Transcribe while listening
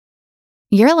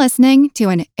You're listening to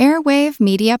an Airwave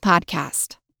Media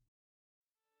Podcast.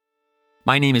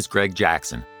 My name is Greg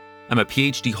Jackson. I'm a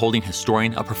PhD-holding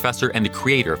historian, a professor, and the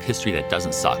creator of History That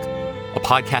Doesn't Suck, a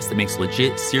podcast that makes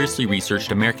legit, seriously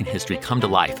researched American history come to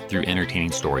life through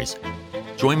entertaining stories.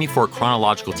 Join me for a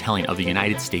chronological telling of the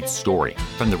United States story,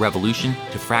 from the Revolution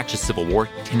to fractious Civil War,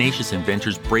 tenacious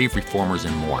inventors, brave reformers,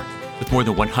 and more. With more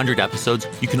than 100 episodes,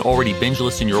 you can already binge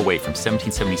listen your way from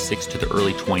 1776 to the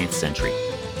early 20th century.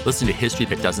 Listen to History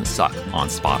That Doesn't Suck on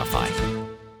Spotify.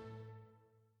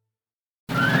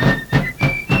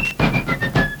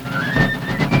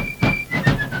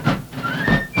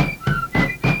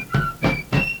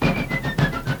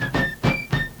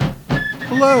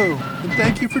 Hello, and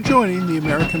thank you for joining the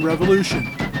American Revolution.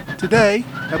 Today,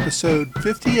 episode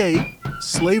 58,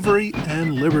 Slavery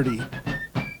and Liberty.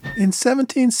 In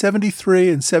 1773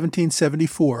 and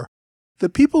 1774, the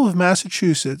people of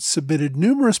Massachusetts submitted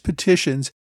numerous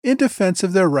petitions in defense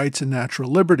of their rights and natural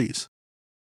liberties.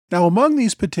 Now, among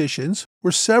these petitions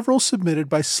were several submitted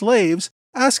by slaves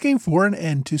asking for an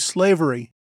end to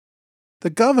slavery. The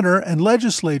governor and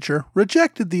legislature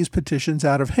rejected these petitions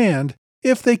out of hand,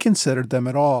 if they considered them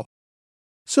at all.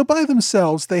 So by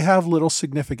themselves they have little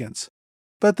significance,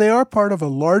 but they are part of a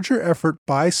larger effort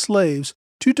by slaves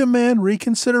to demand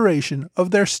reconsideration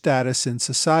of their status in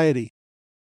society.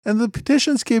 And the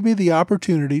petitions give me the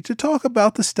opportunity to talk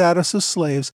about the status of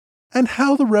slaves and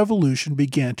how the Revolution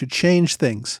began to change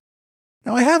things.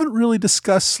 Now, I haven't really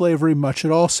discussed slavery much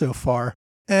at all so far,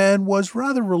 and was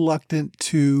rather reluctant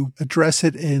to address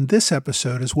it in this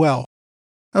episode as well.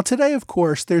 Now, today, of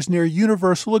course, there's near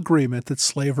universal agreement that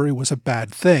slavery was a bad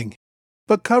thing,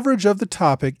 but coverage of the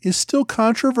topic is still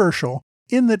controversial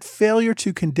in that failure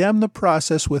to condemn the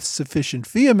process with sufficient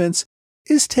vehemence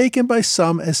is taken by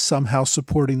some as somehow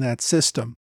supporting that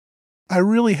system. I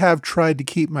really have tried to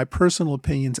keep my personal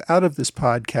opinions out of this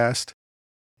podcast,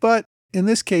 but in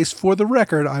this case, for the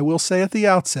record, I will say at the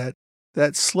outset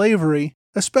that slavery,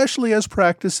 especially as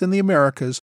practiced in the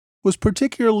Americas, was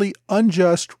particularly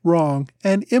unjust, wrong,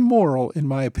 and immoral in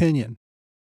my opinion.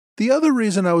 The other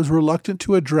reason I was reluctant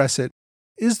to address it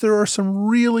is there are some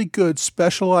really good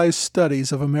specialized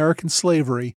studies of American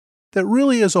slavery that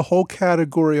really is a whole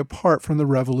category apart from the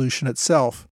Revolution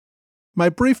itself. My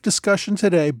brief discussion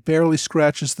today barely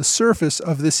scratches the surface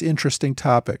of this interesting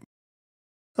topic.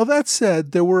 Now, that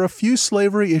said, there were a few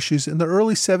slavery issues in the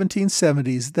early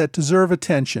 1770s that deserve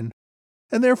attention,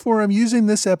 and therefore I'm using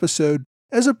this episode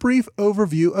as a brief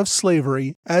overview of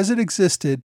slavery as it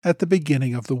existed at the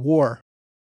beginning of the war.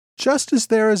 Just as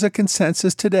there is a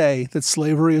consensus today that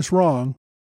slavery is wrong,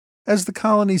 as the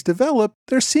colonies developed,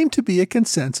 there seemed to be a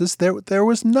consensus that there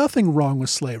was nothing wrong with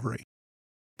slavery.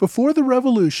 Before the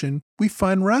Revolution, we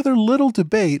find rather little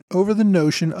debate over the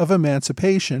notion of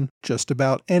emancipation just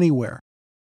about anywhere.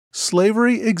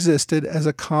 Slavery existed as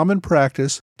a common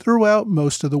practice throughout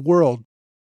most of the world.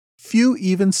 Few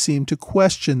even seem to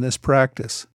question this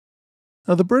practice.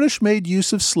 Now, the British made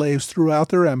use of slaves throughout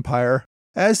their empire,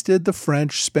 as did the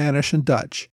French, Spanish, and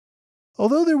Dutch.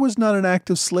 Although there was not an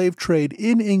active slave trade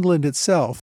in England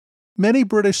itself, many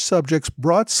British subjects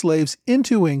brought slaves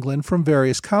into England from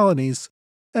various colonies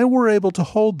and were able to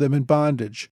hold them in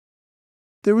bondage.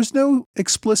 There was no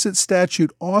explicit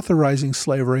statute authorizing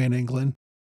slavery in England,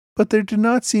 but there did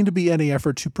not seem to be any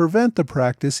effort to prevent the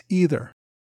practice either.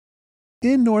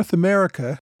 In North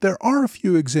America, there are a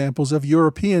few examples of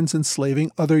Europeans enslaving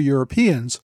other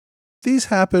Europeans. These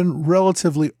happened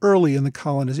relatively early in the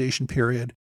colonization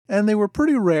period, and they were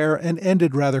pretty rare and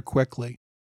ended rather quickly.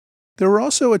 There were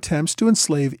also attempts to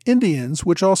enslave Indians,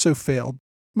 which also failed,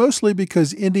 mostly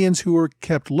because Indians who were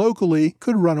kept locally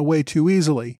could run away too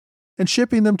easily, and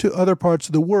shipping them to other parts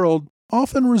of the world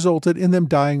often resulted in them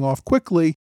dying off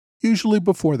quickly, usually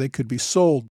before they could be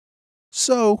sold.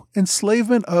 So,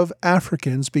 enslavement of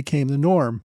Africans became the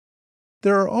norm.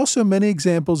 There are also many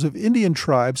examples of Indian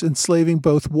tribes enslaving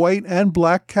both white and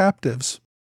black captives.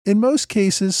 In most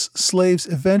cases, slaves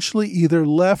eventually either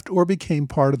left or became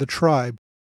part of the tribe.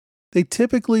 They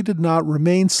typically did not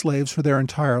remain slaves for their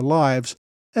entire lives,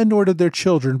 and nor did their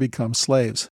children become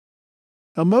slaves.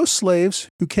 Now, most slaves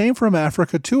who came from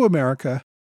Africa to America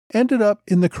ended up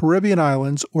in the Caribbean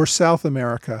islands or South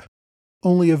America.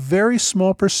 Only a very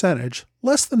small percentage,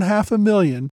 less than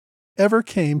 500,000, ever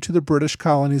came to the British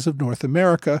colonies of North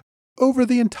America over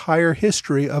the entire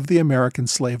history of the American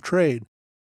slave trade.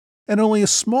 And only a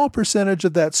small percentage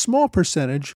of that small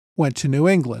percentage went to New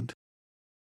England.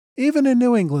 Even in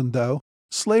New England, though,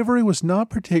 slavery was not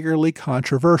particularly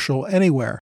controversial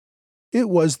anywhere. It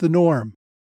was the norm.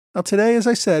 Now today, as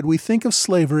I said, we think of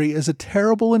slavery as a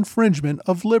terrible infringement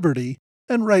of liberty,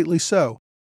 and rightly so.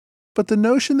 but the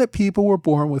notion that people were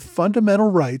born with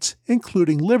fundamental rights,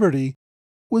 including liberty,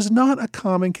 was not a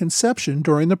common conception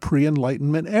during the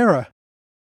pre-Enlightenment era.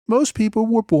 Most people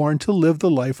were born to live the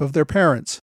life of their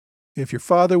parents. If your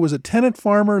father was a tenant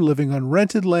farmer living on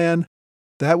rented land,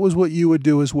 that was what you would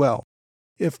do as well.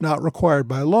 If not required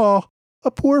by law,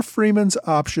 a poor freeman's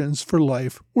options for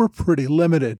life were pretty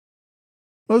limited.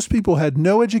 Most people had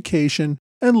no education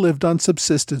and lived on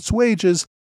subsistence wages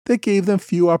that gave them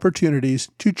few opportunities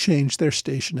to change their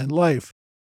station in life.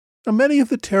 Now, many of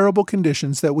the terrible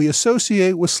conditions that we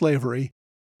associate with slavery,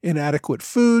 inadequate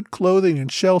food, clothing,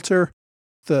 and shelter,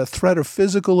 the threat of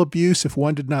physical abuse if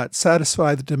one did not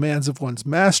satisfy the demands of one's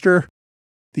master,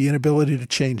 the inability to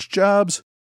change jobs,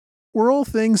 were all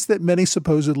things that many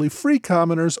supposedly free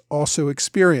commoners also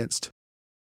experienced.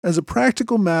 As a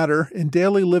practical matter in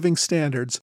daily living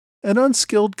standards, an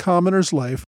unskilled commoner's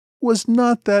life was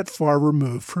not that far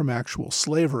removed from actual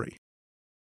slavery.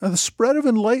 Now, the spread of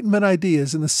Enlightenment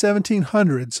ideas in the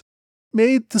 1700s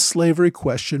made the slavery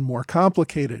question more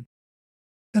complicated.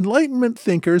 Enlightenment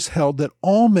thinkers held that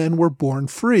all men were born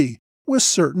free, with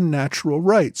certain natural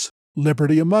rights,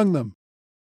 liberty among them.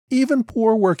 Even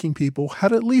poor working people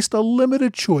had at least a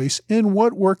limited choice in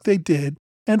what work they did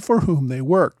and for whom they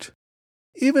worked,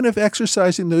 even if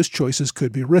exercising those choices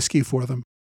could be risky for them.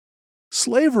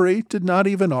 Slavery did not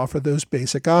even offer those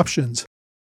basic options.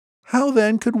 How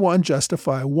then could one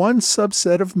justify one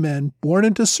subset of men born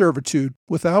into servitude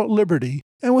without liberty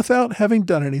and without having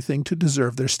done anything to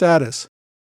deserve their status?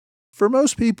 For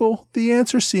most people, the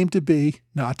answer seemed to be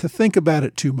not to think about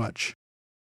it too much.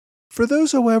 For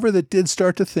those, however, that did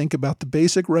start to think about the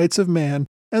basic rights of man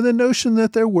and the notion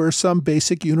that there were some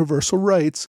basic universal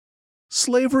rights,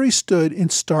 slavery stood in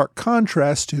stark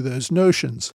contrast to those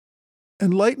notions.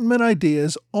 Enlightenment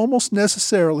ideas almost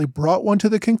necessarily brought one to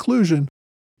the conclusion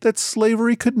that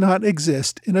slavery could not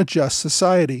exist in a just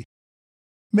society.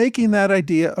 Making that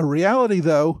idea a reality,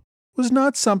 though, was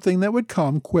not something that would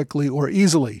come quickly or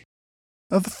easily.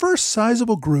 Now, the first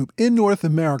sizable group in North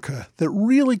America that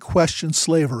really questioned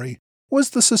slavery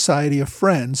was the Society of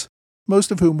Friends,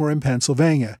 most of whom were in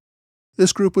Pennsylvania.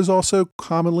 This group was also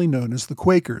commonly known as the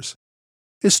Quakers.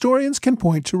 Historians can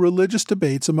point to religious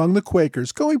debates among the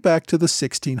Quakers going back to the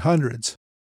 1600s.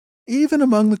 Even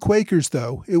among the Quakers,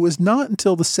 though, it was not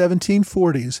until the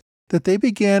 1740s that they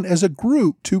began as a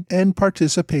group to end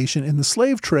participation in the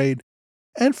slave trade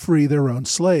and free their own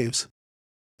slaves.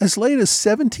 As late as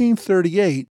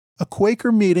 1738, a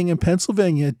Quaker meeting in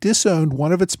Pennsylvania disowned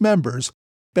one of its members,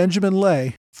 Benjamin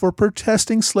Lay, for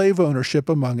protesting slave ownership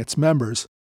among its members.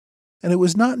 And it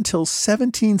was not until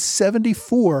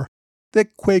 1774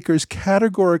 that Quakers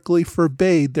categorically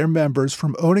forbade their members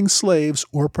from owning slaves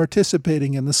or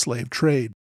participating in the slave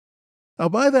trade. Now,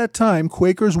 by that time,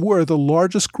 Quakers were the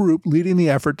largest group leading the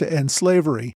effort to end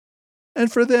slavery,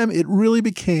 and for them it really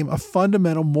became a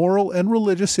fundamental moral and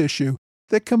religious issue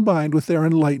that combined with their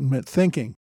Enlightenment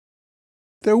thinking.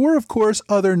 There were, of course,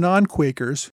 other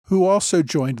non-Quakers who also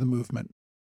joined the movement.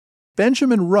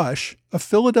 Benjamin Rush, a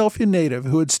Philadelphia native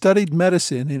who had studied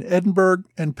medicine in Edinburgh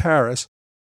and Paris,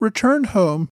 returned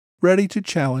home ready to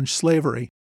challenge slavery.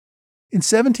 In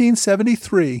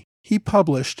 1773, he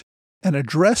published An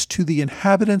Address to the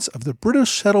Inhabitants of the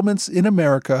British Settlements in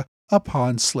America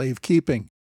upon Slave Keeping.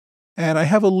 And I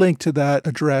have a link to that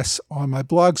address on my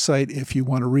blog site if you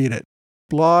want to read it,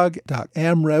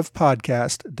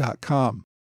 blog.amrevpodcast.com.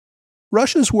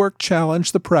 Rush's work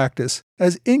challenged the practice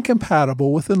as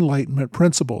incompatible with Enlightenment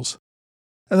principles.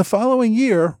 And the following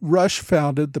year, Rush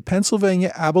founded the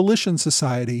Pennsylvania Abolition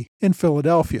Society in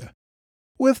Philadelphia,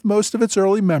 with most of its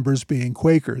early members being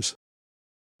Quakers.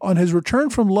 On his return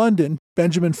from London,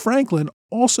 Benjamin Franklin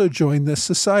also joined this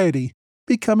society,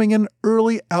 becoming an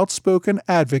early outspoken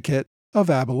advocate of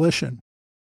abolition.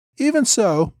 Even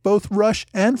so, both Rush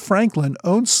and Franklin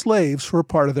owned slaves for a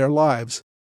part of their lives.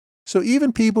 So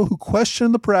even people who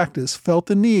questioned the practice felt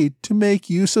the need to make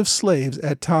use of slaves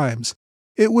at times.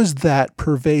 It was that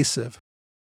pervasive.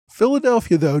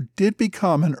 Philadelphia, though, did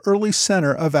become an early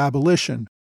center of abolition,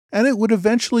 and it would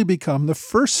eventually become the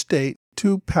first state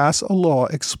to pass a law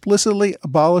explicitly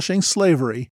abolishing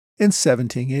slavery in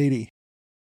 1780.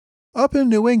 Up in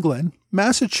New England,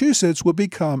 Massachusetts would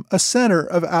become a center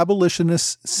of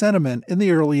abolitionist sentiment in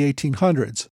the early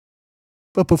 1800s.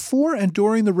 But before and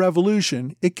during the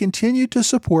Revolution, it continued to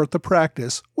support the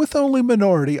practice with only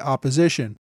minority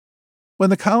opposition. When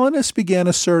the colonists began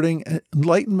asserting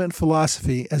Enlightenment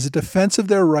philosophy as a defense of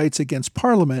their rights against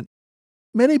Parliament,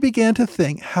 many began to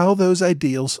think how those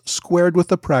ideals squared with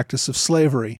the practice of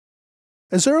slavery.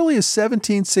 As early as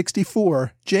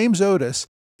 1764, James Otis,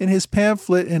 in his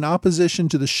pamphlet in opposition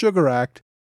to the Sugar Act,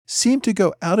 seemed to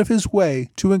go out of his way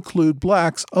to include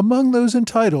blacks among those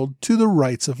entitled to the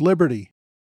rights of liberty.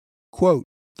 Quote,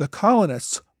 "The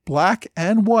colonists, black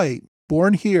and white,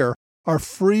 born here, are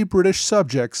free British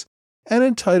subjects and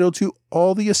entitled to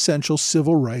all the essential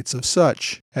civil rights of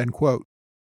such." End quote.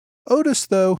 Otis,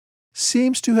 though,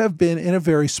 seems to have been in a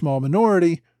very small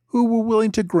minority who were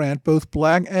willing to grant both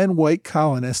black and white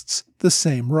colonists the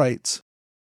same rights.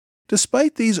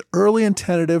 Despite these early and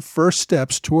tentative first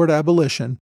steps toward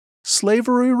abolition,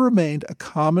 slavery remained a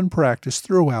common practice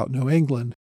throughout New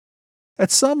England.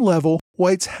 At some level,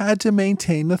 whites had to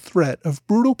maintain the threat of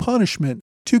brutal punishment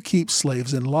to keep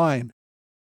slaves in line.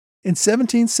 In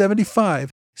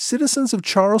 1775, citizens of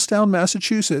Charlestown,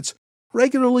 Massachusetts,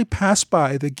 regularly passed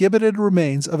by the gibbeted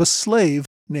remains of a slave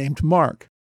named Mark.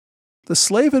 The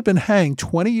slave had been hanged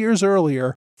 20 years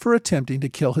earlier for attempting to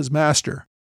kill his master.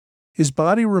 His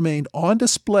body remained on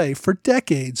display for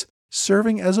decades,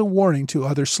 serving as a warning to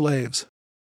other slaves.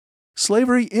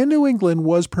 Slavery in New England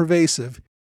was pervasive,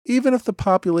 even if the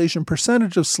population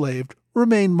percentage of slaves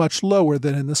remained much lower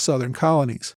than in the southern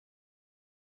colonies.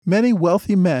 Many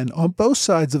wealthy men on both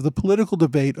sides of the political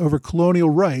debate over colonial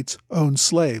rights owned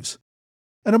slaves,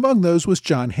 and among those was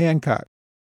John Hancock.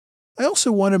 I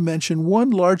also want to mention one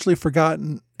largely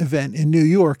forgotten event in New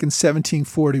York in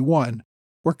 1741,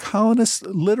 where colonists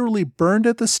literally burned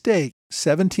at the stake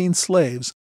 17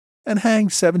 slaves and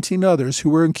hanged 17 others who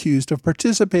were accused of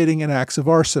participating in acts of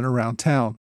arson around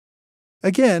town.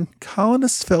 Again,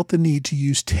 colonists felt the need to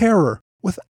use terror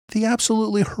with the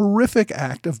absolutely horrific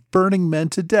act of burning men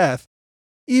to death,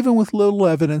 even with little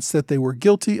evidence that they were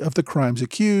guilty of the crimes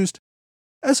accused,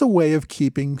 as a way of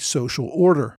keeping social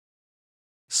order.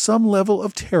 Some level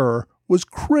of terror was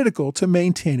critical to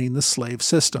maintaining the slave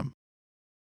system.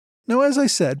 Now, as I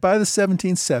said, by the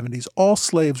 1770s, all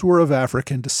slaves were of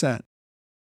African descent.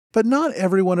 But not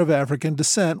everyone of African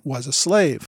descent was a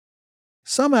slave.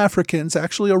 Some Africans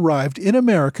actually arrived in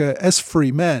America as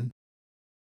free men.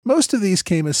 Most of these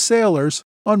came as sailors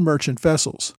on merchant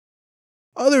vessels.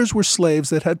 Others were slaves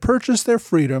that had purchased their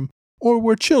freedom or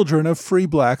were children of free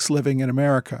blacks living in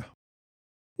America.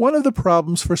 One of the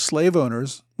problems for slave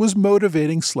owners was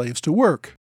motivating slaves to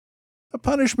work. A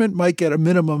punishment might get a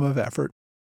minimum of effort,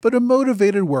 but a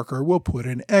motivated worker will put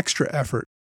in extra effort.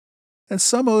 And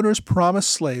some owners promised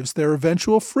slaves their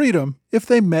eventual freedom if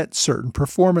they met certain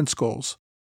performance goals.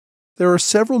 There are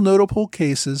several notable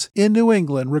cases in New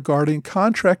England regarding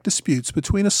contract disputes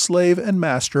between a slave and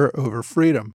master over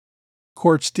freedom.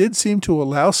 Courts did seem to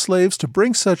allow slaves to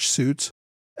bring such suits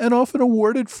and often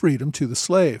awarded freedom to the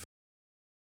slave.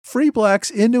 Free blacks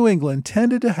in New England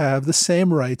tended to have the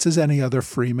same rights as any other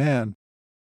free man.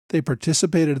 They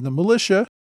participated in the militia.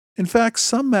 In fact,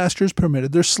 some masters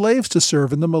permitted their slaves to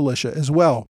serve in the militia as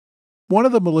well. One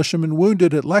of the militiamen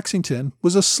wounded at Lexington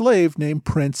was a slave named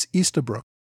Prince Eastabrook.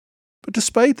 But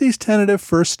despite these tentative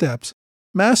first steps,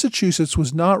 Massachusetts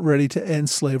was not ready to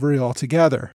end slavery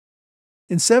altogether.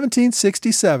 In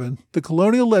 1767, the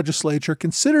colonial legislature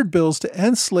considered bills to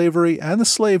end slavery and the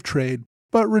slave trade,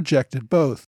 but rejected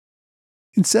both.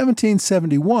 In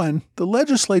 1771, the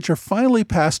legislature finally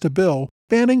passed a bill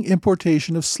banning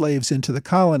importation of slaves into the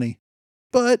colony,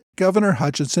 but Governor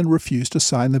Hutchinson refused to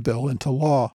sign the bill into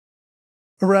law.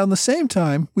 Around the same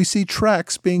time, we see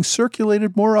tracts being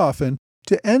circulated more often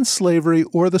to end slavery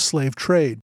or the slave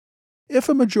trade. If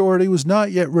a majority was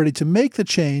not yet ready to make the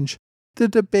change, the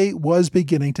debate was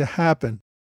beginning to happen.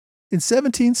 In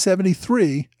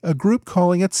 1773, a group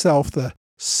calling itself the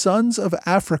Sons of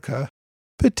Africa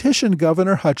petitioned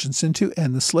Governor Hutchinson to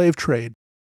end the slave trade.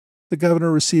 The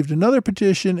governor received another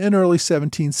petition in early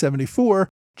 1774,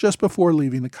 just before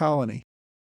leaving the colony,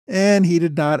 and he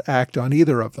did not act on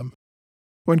either of them.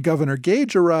 When Governor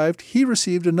Gage arrived, he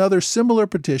received another similar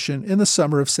petition in the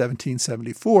summer of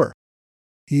 1774.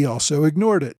 He also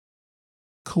ignored it.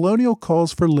 Colonial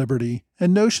calls for liberty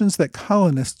and notions that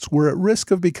colonists were at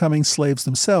risk of becoming slaves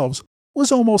themselves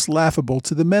was almost laughable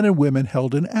to the men and women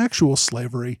held in actual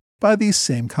slavery by these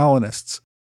same colonists.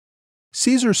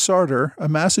 Caesar Sartor, a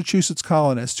Massachusetts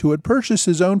colonist who had purchased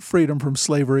his own freedom from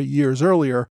slavery years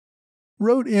earlier,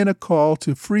 wrote in a call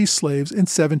to free slaves in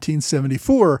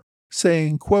 1774,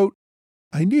 saying, quote,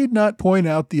 "I need not point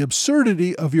out the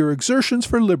absurdity of your exertions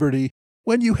for liberty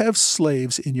when you have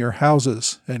slaves in your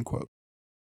houses." End quote.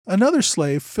 Another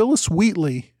slave, Phyllis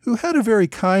Wheatley, who had a very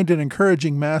kind and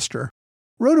encouraging master,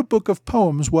 wrote a book of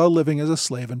poems while living as a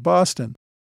slave in Boston.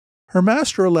 Her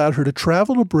master allowed her to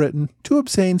travel to Britain to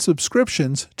obtain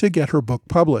subscriptions to get her book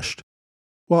published.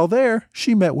 While there,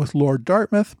 she met with Lord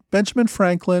Dartmouth, Benjamin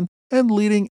Franklin, and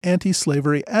leading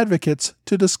anti-slavery advocates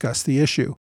to discuss the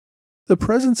issue. The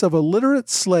presence of a literate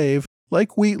slave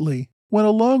like Wheatley, went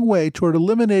a long way toward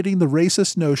eliminating the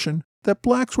racist notion that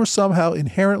blacks were somehow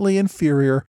inherently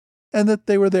inferior and that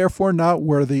they were therefore not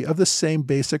worthy of the same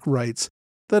basic rights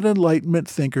that Enlightenment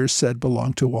thinkers said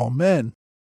belonged to all men.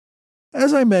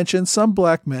 As I mentioned, some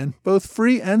black men, both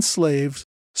free and slaves,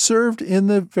 served in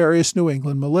the various New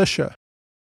England militia.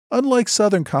 Unlike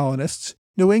Southern colonists,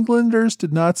 New Englanders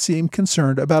did not seem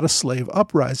concerned about a slave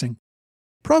uprising,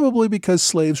 probably because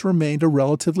slaves remained a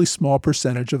relatively small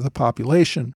percentage of the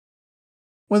population.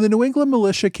 When the New England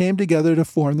militia came together to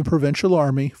form the Provincial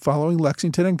Army following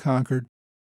Lexington and Concord,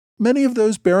 many of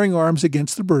those bearing arms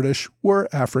against the British were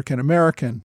African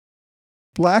American.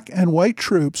 Black and white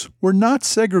troops were not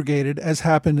segregated as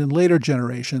happened in later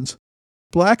generations.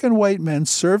 Black and white men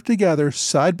served together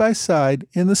side by side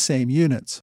in the same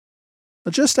units.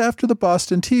 Just after the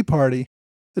Boston Tea Party,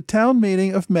 the town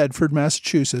meeting of Medford,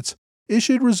 Massachusetts,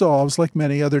 issued resolves like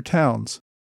many other towns.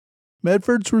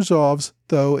 Medford's resolves,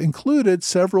 though, included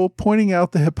several pointing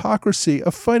out the hypocrisy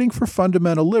of fighting for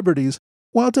fundamental liberties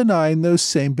while denying those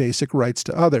same basic rights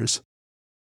to others.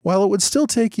 While it would still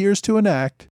take years to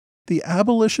enact, the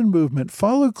abolition movement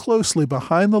followed closely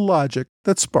behind the logic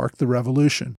that sparked the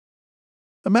Revolution.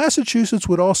 Massachusetts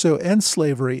would also end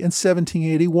slavery in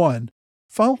 1781,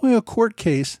 following a court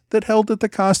case that held that the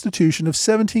Constitution of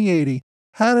 1780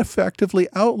 had effectively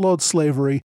outlawed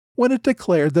slavery when it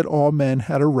declared that all men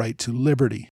had a right to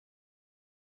liberty.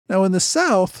 Now in the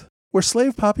South, where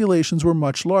slave populations were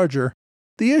much larger,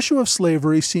 the issue of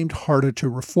slavery seemed harder to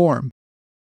reform.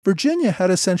 Virginia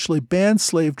had essentially banned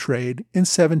slave trade in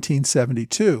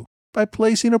 1772 by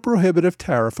placing a prohibitive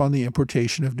tariff on the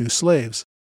importation of new slaves.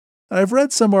 And I've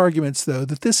read some arguments, though,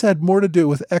 that this had more to do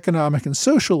with economic and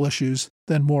social issues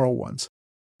than moral ones.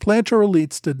 Planter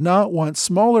elites did not want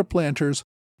smaller planters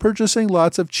purchasing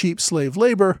lots of cheap slave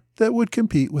labor that would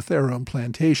compete with their own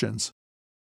plantations.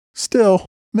 Still,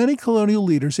 many colonial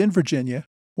leaders in Virginia,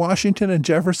 Washington and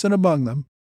Jefferson among them,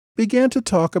 began to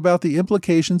talk about the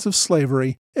implications of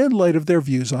slavery in light of their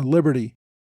views on liberty.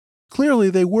 Clearly,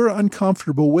 they were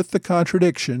uncomfortable with the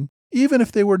contradiction, even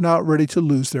if they were not ready to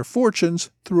lose their fortunes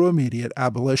through immediate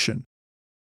abolition.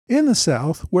 In the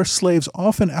South, where slaves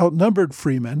often outnumbered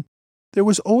freemen, there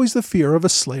was always the fear of a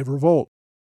slave revolt.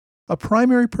 A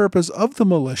primary purpose of the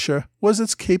militia was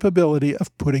its capability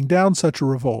of putting down such a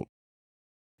revolt.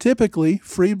 Typically,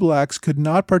 freed blacks could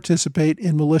not participate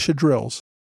in militia drills,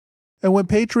 and when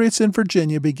patriots in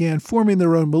Virginia began forming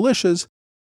their own militias,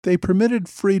 they permitted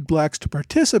freed blacks to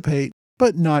participate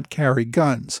but not carry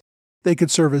guns. They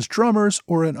could serve as drummers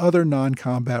or in other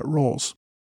non-combat roles.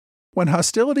 When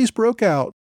hostilities broke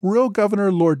out, Royal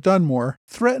Governor Lord Dunmore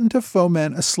threatened to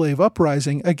foment a slave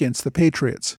uprising against the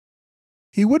Patriots.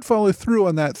 He would follow through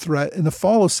on that threat in the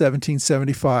fall of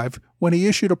 1775 when he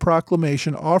issued a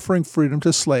proclamation offering freedom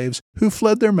to slaves who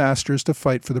fled their masters to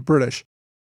fight for the British.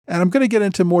 And I'm going to get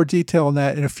into more detail on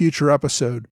that in a future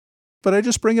episode. But I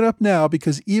just bring it up now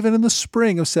because even in the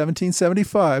spring of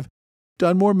 1775,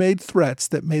 Dunmore made threats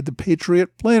that made the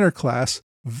Patriot planter class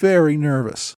very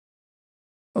nervous.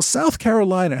 Now, South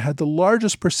Carolina had the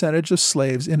largest percentage of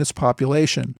slaves in its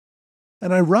population,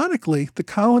 and ironically, the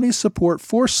colony's support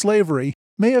for slavery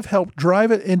may have helped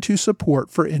drive it into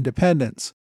support for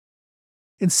independence.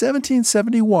 In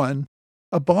 1771,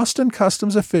 a Boston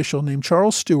customs official named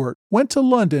Charles Stewart went to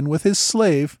London with his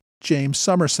slave, James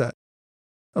Somerset.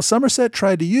 Now, Somerset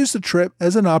tried to use the trip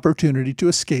as an opportunity to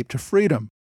escape to freedom.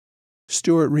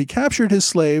 Stewart recaptured his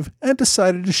slave and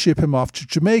decided to ship him off to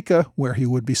Jamaica, where he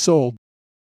would be sold.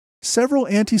 Several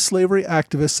anti-slavery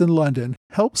activists in London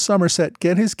helped Somerset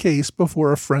get his case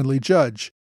before a friendly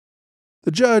judge.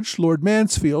 The judge, Lord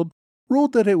Mansfield,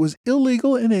 ruled that it was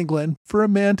illegal in England for a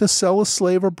man to sell a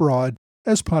slave abroad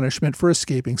as punishment for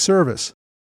escaping service.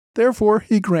 Therefore,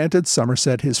 he granted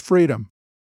Somerset his freedom.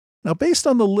 Now, based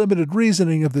on the limited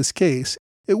reasoning of this case,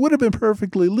 it would have been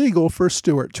perfectly legal for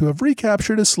Stewart to have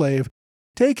recaptured his slave,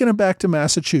 taken him back to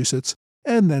Massachusetts,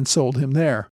 and then sold him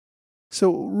there.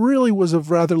 So it really was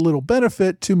of rather little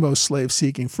benefit to most slaves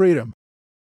seeking freedom.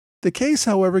 The case,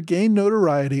 however, gained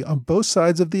notoriety on both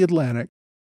sides of the Atlantic.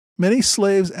 Many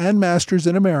slaves and masters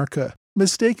in America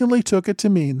mistakenly took it to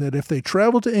mean that if they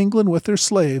traveled to England with their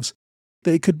slaves,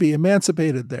 they could be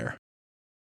emancipated there.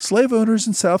 Slave owners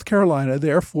in South Carolina,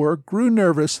 therefore, grew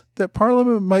nervous that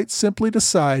Parliament might simply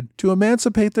decide to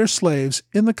emancipate their slaves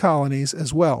in the colonies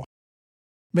as well.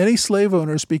 Many slave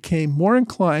owners became more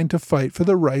inclined to fight for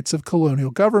the rights of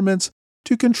colonial governments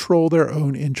to control their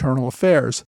own internal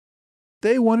affairs.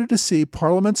 They wanted to see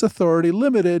Parliament's authority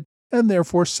limited and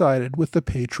therefore sided with the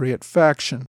Patriot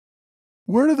faction.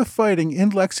 Word of the fighting in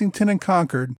Lexington and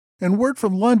Concord and word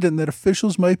from London that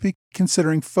officials might be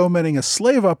considering fomenting a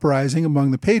slave uprising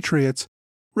among the Patriots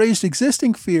raised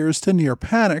existing fears to near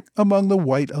panic among the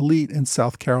white elite in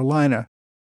South Carolina.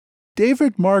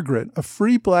 David Margaret, a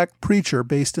free black preacher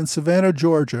based in Savannah,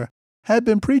 Georgia, had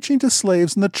been preaching to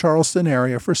slaves in the Charleston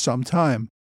area for some time.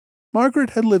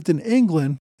 Margaret had lived in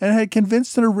England and had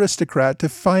convinced an aristocrat to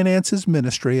finance his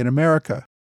ministry in America.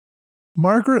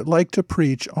 Margaret liked to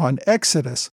preach on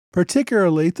Exodus,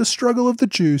 particularly the struggle of the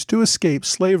Jews to escape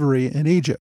slavery in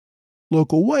Egypt.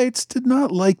 Local whites did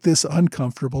not like this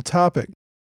uncomfortable topic.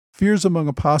 Fears among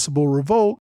a possible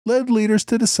revolt led leaders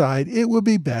to decide it would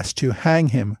be best to hang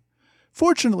him.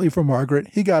 Fortunately for Margaret,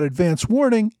 he got advance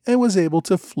warning and was able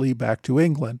to flee back to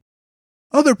England.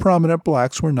 Other prominent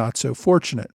blacks were not so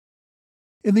fortunate.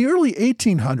 In the early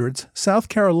 1800s, South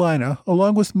Carolina,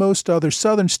 along with most other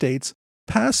southern states,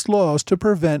 passed laws to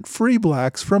prevent free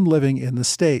blacks from living in the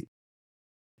state.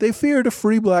 They feared a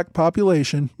free black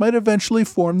population might eventually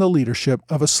form the leadership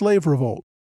of a slave revolt.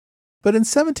 But in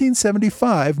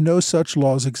 1775, no such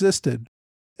laws existed,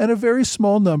 and a very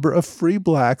small number of free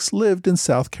blacks lived in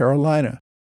South Carolina.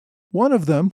 One of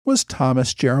them was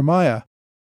Thomas Jeremiah,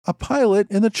 a pilot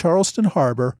in the Charleston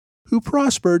harbor who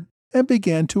prospered and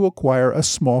began to acquire a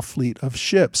small fleet of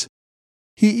ships.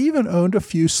 He even owned a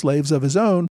few slaves of his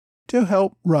own to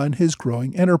help run his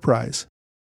growing enterprise.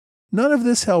 None of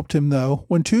this helped him, though,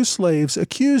 when two slaves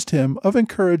accused him of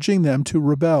encouraging them to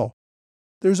rebel.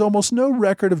 There's almost no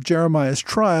record of Jeremiah's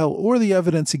trial or the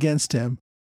evidence against him,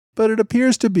 but it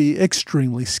appears to be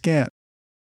extremely scant.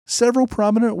 Several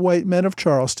prominent white men of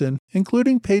Charleston,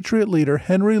 including Patriot leader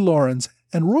Henry Laurens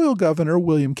and Royal Governor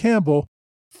William Campbell,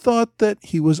 thought that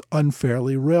he was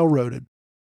unfairly railroaded.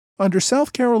 Under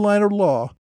South Carolina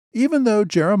law, even though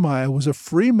Jeremiah was a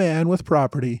free man with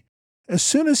property, as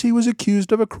soon as he was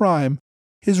accused of a crime,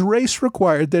 his race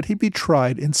required that he be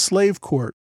tried in slave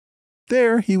court.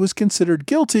 There, he was considered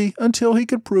guilty until he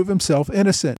could prove himself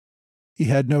innocent. He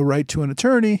had no right to an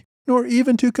attorney, nor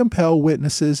even to compel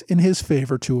witnesses in his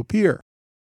favor to appear.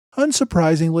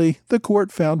 Unsurprisingly, the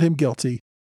court found him guilty.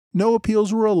 No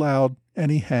appeals were allowed,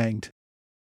 and he hanged.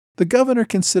 The governor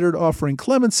considered offering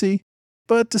clemency,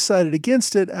 but decided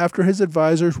against it after his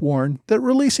advisors warned that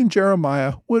releasing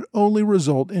Jeremiah would only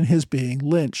result in his being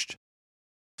lynched.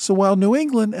 So while New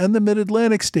England and the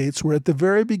Mid-Atlantic states were at the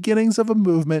very beginnings of a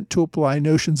movement to apply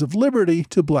notions of liberty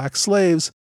to black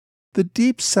slaves, the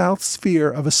Deep South's fear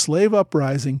of a slave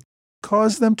uprising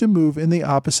caused them to move in the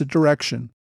opposite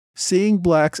direction, seeing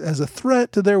blacks as a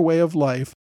threat to their way of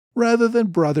life rather than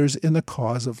brothers in the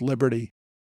cause of liberty.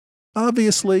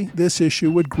 Obviously, this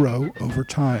issue would grow over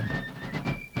time.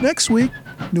 Next week,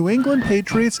 New England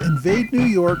Patriots invade New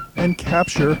York and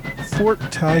capture Fort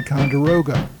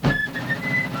Ticonderoga.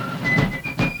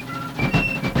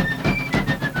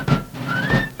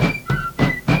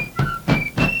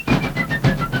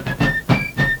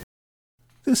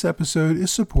 This episode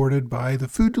is supported by the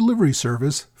food delivery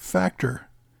service Factor.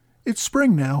 It's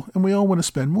spring now, and we all want to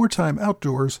spend more time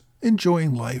outdoors,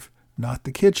 enjoying life, not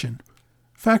the kitchen.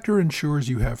 Factor ensures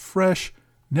you have fresh,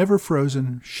 never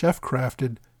frozen,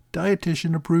 chef-crafted,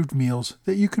 dietitian-approved meals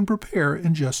that you can prepare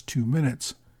in just 2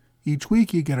 minutes. Each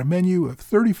week you get a menu of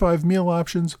 35 meal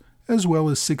options, as well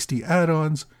as 60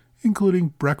 add-ons,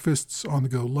 including breakfasts,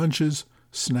 on-the-go lunches,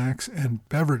 snacks, and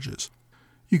beverages.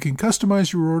 You can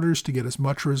customize your orders to get as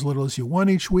much or as little as you want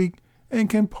each week, and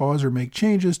can pause or make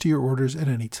changes to your orders at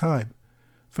any time.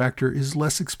 Factor is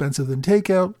less expensive than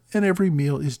takeout, and every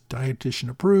meal is dietitian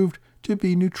approved to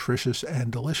be nutritious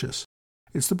and delicious.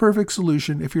 It's the perfect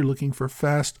solution if you're looking for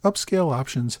fast, upscale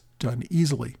options done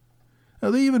easily.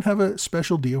 Now, they even have a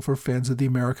special deal for fans of the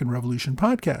American Revolution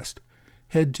podcast.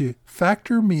 Head to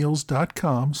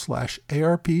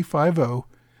factormeals.com/ARP50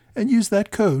 and use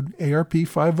that code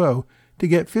ARP50 to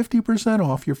get 50%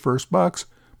 off your first box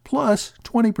plus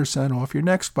 20% off your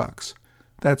next box.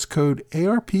 That's code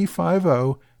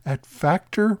ARP50 at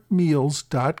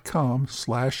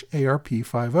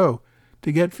factormeals.com/ARP50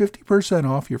 to get 50%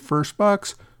 off your first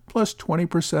box plus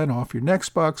 20% off your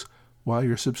next box while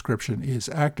your subscription is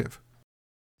active.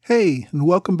 Hey, and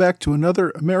welcome back to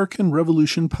another American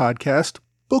Revolution podcast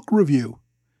book review.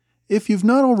 If you've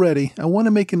not already, I want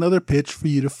to make another pitch for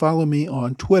you to follow me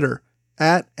on Twitter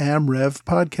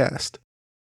 @AmRevPodcast.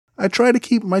 I try to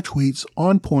keep my tweets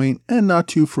on point and not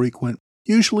too frequent,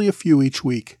 usually a few each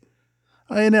week.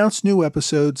 I announce new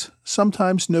episodes,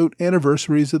 sometimes note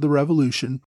anniversaries of the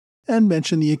Revolution, and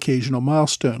mention the occasional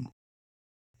milestone.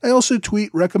 I also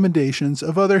tweet recommendations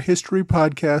of other history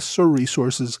podcasts or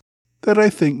resources that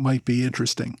I think might be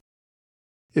interesting.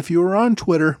 If you are on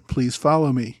Twitter, please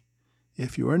follow me.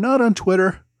 If you are not on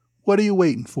Twitter, What are you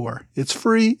waiting for? It's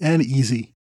free and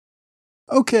easy.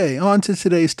 Okay, on to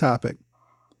today's topic.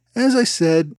 As I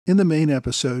said in the main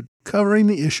episode, covering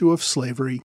the issue of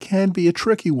slavery can be a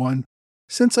tricky one,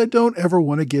 since I don't ever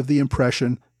want to give the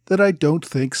impression that I don't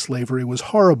think slavery was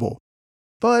horrible.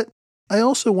 But I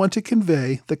also want to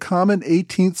convey the common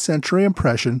 18th century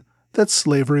impression that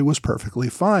slavery was perfectly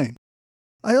fine.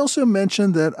 I also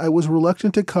mentioned that I was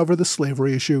reluctant to cover the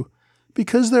slavery issue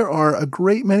because there are a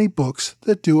great many books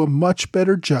that do a much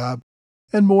better job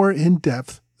and more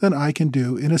in-depth than I can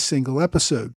do in a single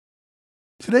episode.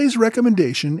 Today's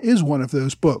recommendation is one of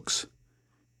those books.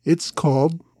 It's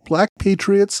called Black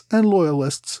Patriots and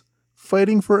Loyalists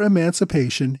Fighting for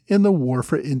Emancipation in the War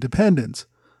for Independence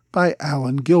by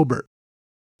Alan Gilbert.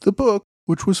 The book,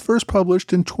 which was first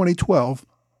published in 2012,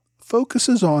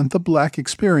 focuses on the Black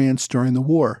experience during the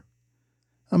war.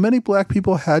 Now, many Black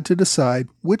people had to decide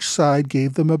which side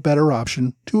gave them a better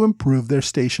option to improve their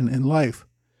station in life.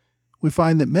 We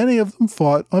find that many of them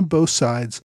fought on both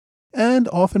sides and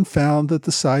often found that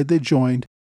the side they joined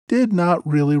did not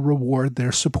really reward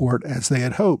their support as they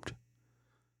had hoped.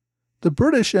 The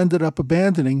British ended up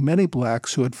abandoning many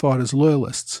Blacks who had fought as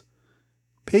loyalists.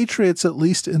 Patriots, at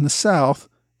least in the South,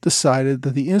 decided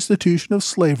that the institution of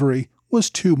slavery was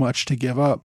too much to give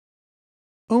up.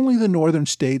 Only the northern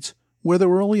states, where there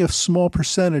were only a small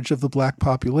percentage of the Black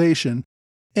population,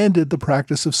 ended the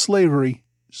practice of slavery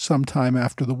sometime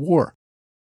after the war.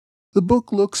 The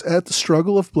book looks at the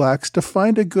struggle of Blacks to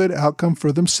find a good outcome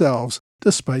for themselves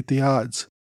despite the odds.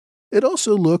 It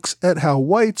also looks at how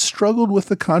whites struggled with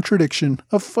the contradiction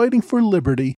of fighting for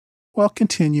liberty while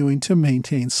continuing to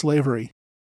maintain slavery.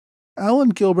 Alan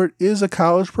Gilbert is a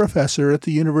college professor at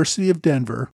the University of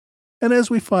Denver, and as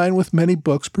we find with many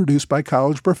books produced by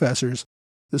college professors,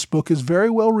 this book is very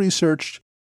well researched,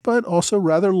 but also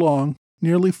rather long,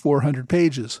 nearly 400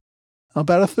 pages.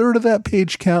 About a third of that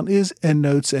page count is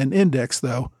endnotes and index,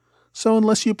 though, so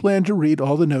unless you plan to read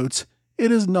all the notes,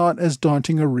 it is not as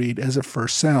daunting a read as it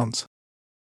first sounds.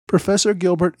 Professor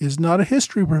Gilbert is not a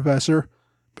history professor,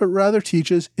 but rather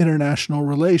teaches international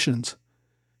relations,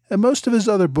 and most of his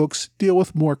other books deal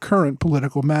with more current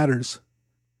political matters.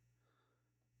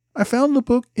 I found the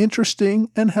book interesting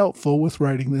and helpful with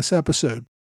writing this episode,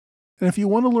 and if you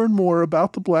want to learn more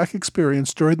about the Black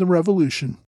experience during the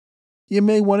Revolution, you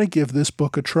may want to give this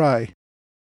book a try.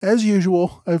 As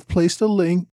usual, I've placed a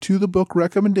link to the book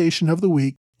recommendation of the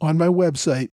week on my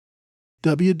website,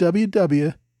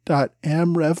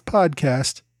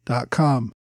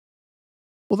 www.amrevpodcast.com.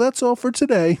 Well, that's all for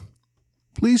today.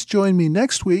 Please join me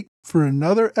next week for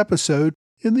another episode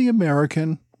in the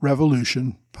American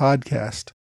Revolution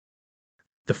podcast.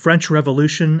 The French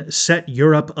Revolution set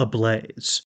Europe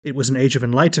ablaze. It was an age of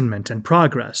enlightenment and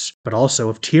progress, but also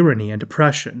of tyranny and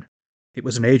oppression. It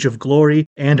was an age of glory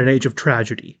and an age of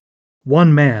tragedy.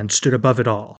 One man stood above it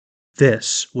all.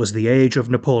 This was the Age of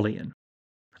Napoleon.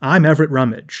 I'm Everett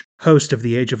Rummage, host of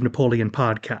the Age of Napoleon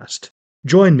podcast.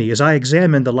 Join me as I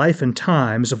examine the life and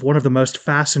times of one of the most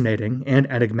fascinating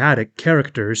and enigmatic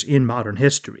characters in modern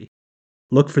history.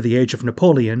 Look for the Age of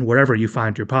Napoleon wherever you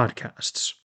find your podcasts.